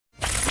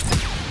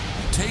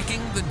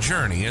taking the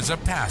journey as a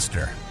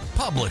pastor,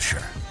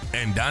 publisher,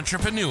 and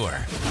entrepreneur.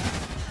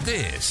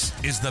 This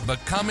is the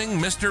Becoming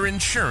Mr.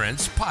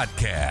 Insurance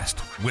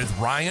podcast with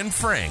Ryan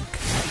Frank.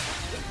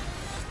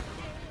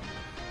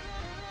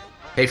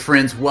 Hey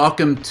friends,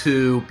 welcome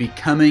to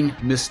Becoming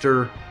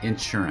Mr.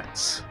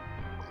 Insurance.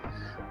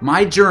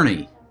 My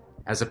journey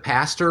as a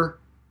pastor,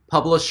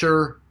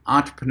 publisher,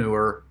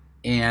 entrepreneur,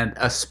 and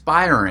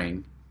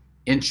aspiring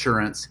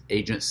insurance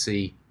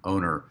agency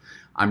owner.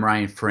 I'm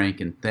Ryan Frank,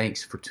 and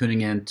thanks for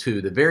tuning in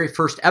to the very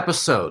first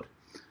episode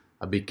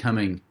of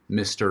Becoming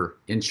Mr.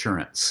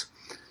 Insurance.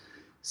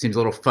 Seems a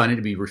little funny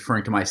to be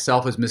referring to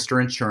myself as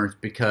Mr. Insurance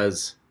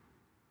because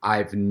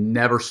I've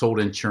never sold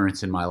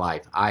insurance in my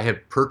life. I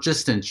have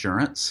purchased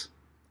insurance.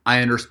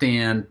 I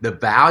understand the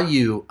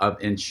value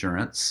of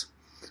insurance.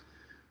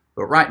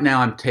 But right now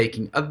I'm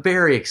taking a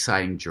very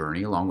exciting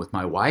journey along with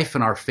my wife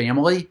and our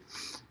family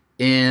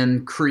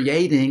in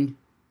creating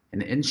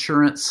an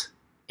insurance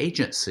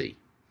agency.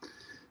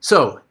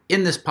 So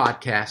in this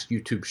podcast,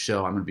 YouTube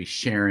show, I'm going to be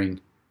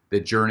sharing the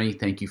journey.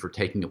 Thank you for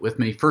taking it with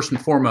me. First and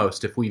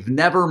foremost, if we've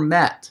never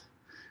met,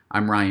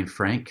 I'm Ryan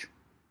Frank.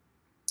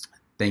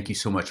 Thank you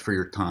so much for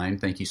your time.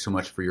 Thank you so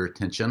much for your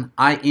attention.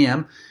 I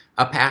am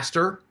a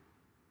pastor,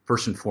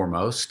 first and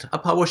foremost, a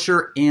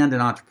publisher, and an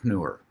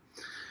entrepreneur.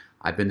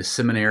 I've been to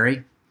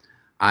seminary.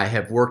 I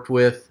have worked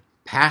with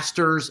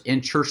pastors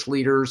and church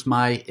leaders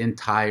my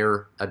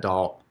entire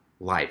adult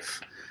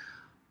life.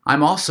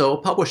 I'm also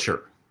a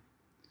publisher.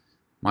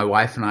 My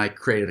wife and I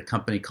created a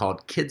company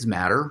called Kids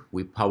Matter.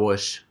 We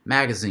publish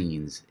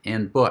magazines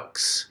and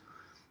books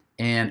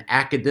and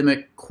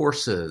academic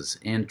courses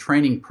and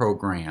training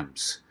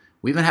programs.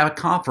 We even have a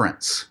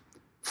conference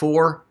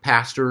for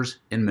pastors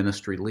and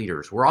ministry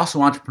leaders. We're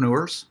also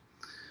entrepreneurs.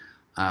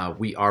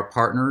 We are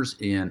partners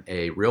in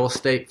a real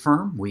estate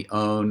firm. We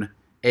own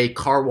a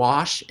car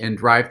wash and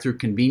drive-through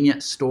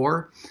convenience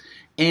store.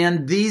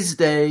 And these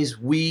days,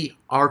 we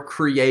are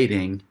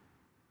creating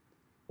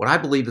what I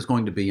believe is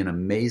going to be an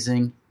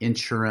amazing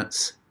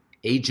insurance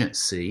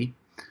agency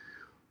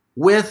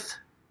with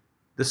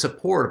the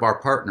support of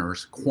our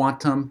partners,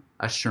 Quantum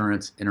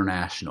Assurance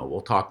International.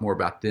 We'll talk more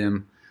about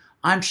them,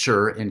 I'm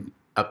sure, in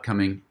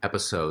upcoming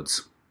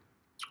episodes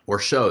or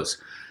shows.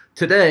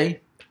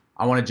 Today,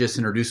 I want to just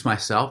introduce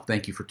myself.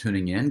 Thank you for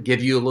tuning in.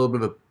 Give you a little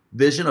bit of a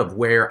vision of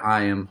where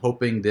I am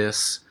hoping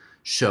this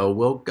show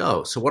will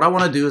go. So what I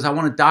want to do is I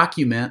want to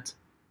document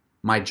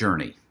my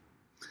journey.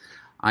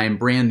 I am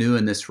brand new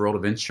in this world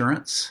of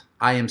insurance.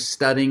 I am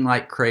studying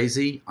like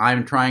crazy.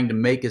 I'm trying to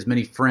make as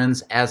many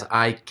friends as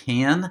I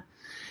can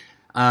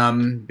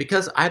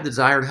because I have the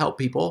desire to help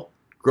people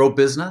grow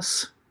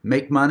business,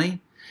 make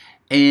money,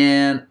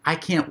 and I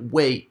can't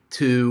wait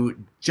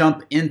to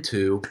jump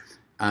into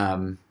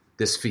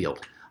this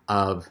field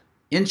of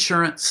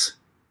insurance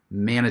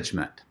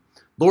management.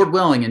 Lord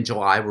willing, in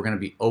July, we're going to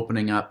be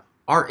opening up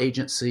our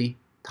agency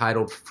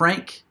titled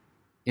Frank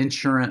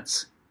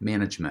Insurance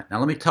Management. Now,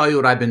 let me tell you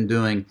what I've been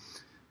doing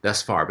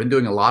thus far. I've been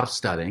doing a lot of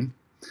studying.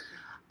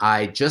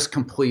 I just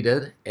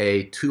completed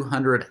a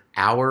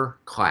 200-hour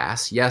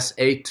class. Yes,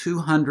 a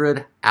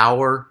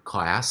 200-hour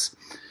class,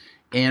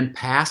 and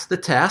passed the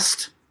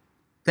test,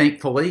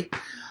 thankfully.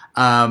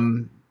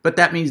 But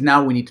that means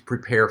now we need to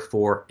prepare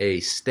for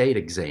a state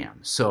exam.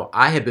 So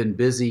I have been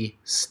busy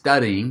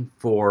studying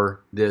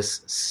for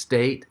this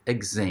state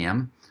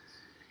exam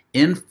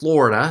in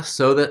Florida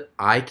so that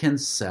I can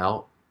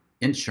sell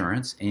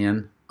insurance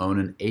and own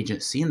an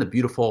agency in the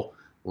beautiful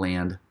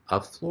land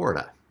of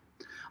Florida.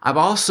 I've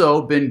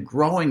also been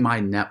growing my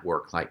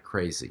network like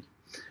crazy.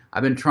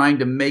 I've been trying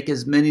to make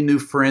as many new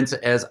friends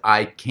as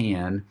I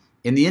can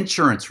in the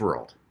insurance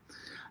world.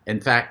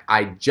 In fact,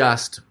 I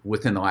just,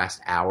 within the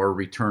last hour,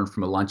 returned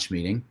from a lunch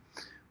meeting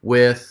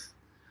with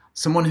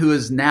someone who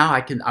is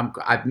now,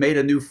 I've made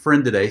a new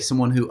friend today,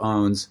 someone who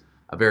owns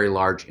a very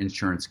large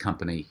insurance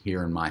company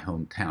here in my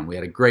hometown. We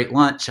had a great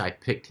lunch. I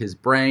picked his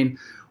brain.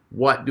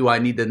 What do I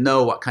need to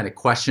know? What kind of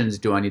questions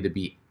do I need to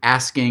be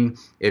asking?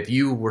 If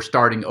you were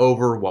starting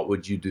over, what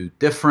would you do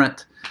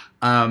different?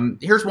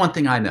 Here's one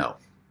thing I know.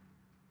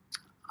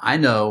 I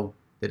know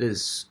that it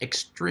is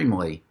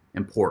extremely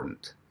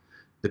important.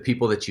 The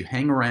people that you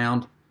hang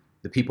around,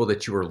 the people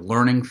that you are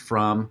learning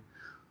from,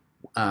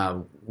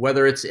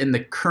 whether it's in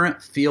the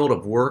current field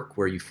of work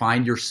where you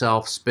find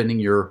yourself spending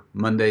your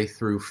Monday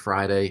through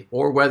Friday,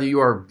 or whether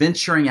you are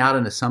venturing out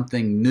into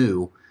something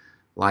new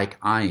like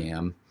I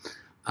am,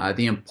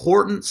 the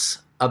importance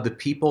of the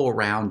people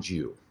around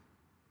you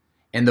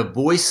and the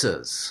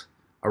voices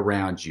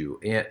around you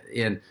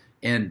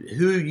and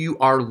who you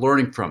are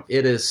learning from,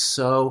 it is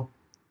so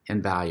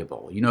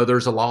invaluable. You know,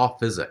 there's a law of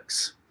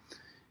physics.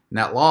 And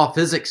that law of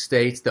physics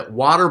states that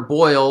water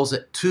boils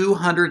at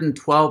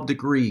 212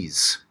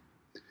 degrees.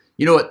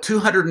 You know, at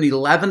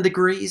 211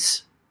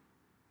 degrees,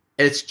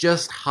 it's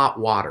just hot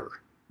water,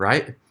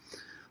 right?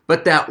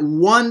 But that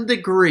 1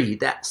 degree,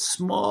 that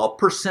small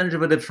percentage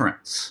of a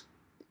difference,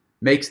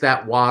 makes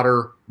that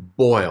water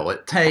boil.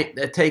 It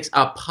takes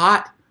a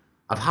pot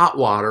of hot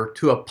water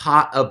to a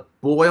pot of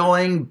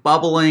boiling,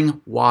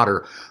 bubbling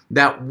water.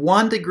 That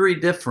 1 degree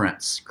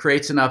difference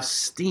creates enough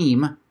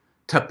steam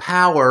to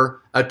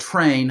power a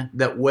train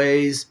that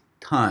weighs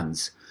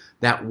tons.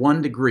 That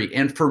 1 degree.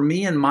 And for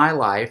me in my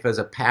life as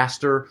a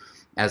pastor,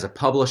 as a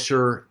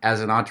publisher,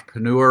 as an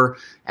entrepreneur,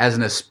 as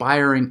an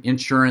aspiring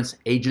insurance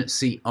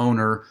agency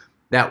owner,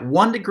 that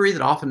 1 degree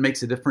that often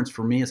makes a difference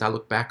for me as I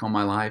look back on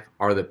my life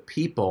are the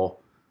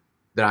people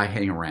that I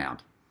hang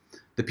around,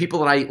 the people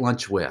that I eat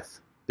lunch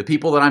with, the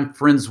people that I'm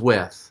friends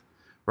with,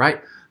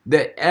 right?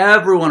 That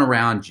everyone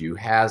around you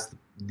has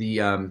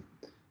the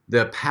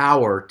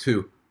power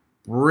to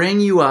bring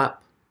you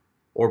up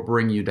or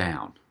bring you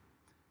down.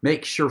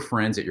 Make sure,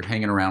 friends, that you're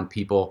hanging around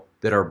people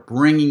that are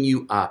bringing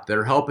you up, that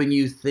are helping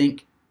you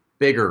think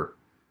bigger,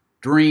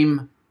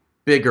 dream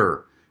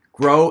bigger,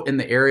 grow in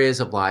the areas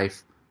of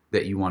life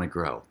that you want to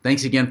grow.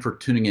 Thanks again for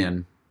tuning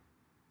in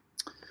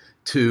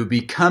to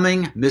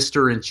Becoming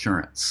Mr.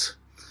 Insurance.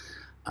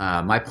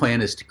 My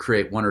plan is to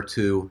create 1 or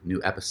 2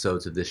 new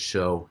episodes of this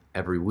show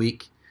every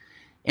week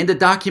and to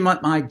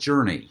document my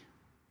journey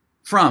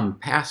from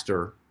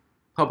pastor,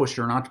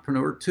 publisher, and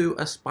entrepreneur to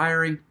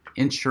aspiring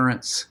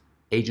insurance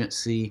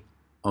agency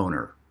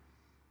owner.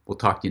 We'll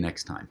talk to you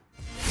next time.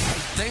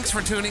 Thanks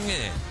for tuning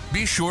in.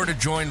 Be sure to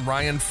join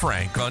Ryan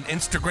Frank on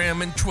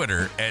Instagram and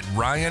Twitter at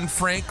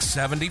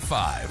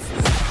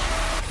RyanFrank75.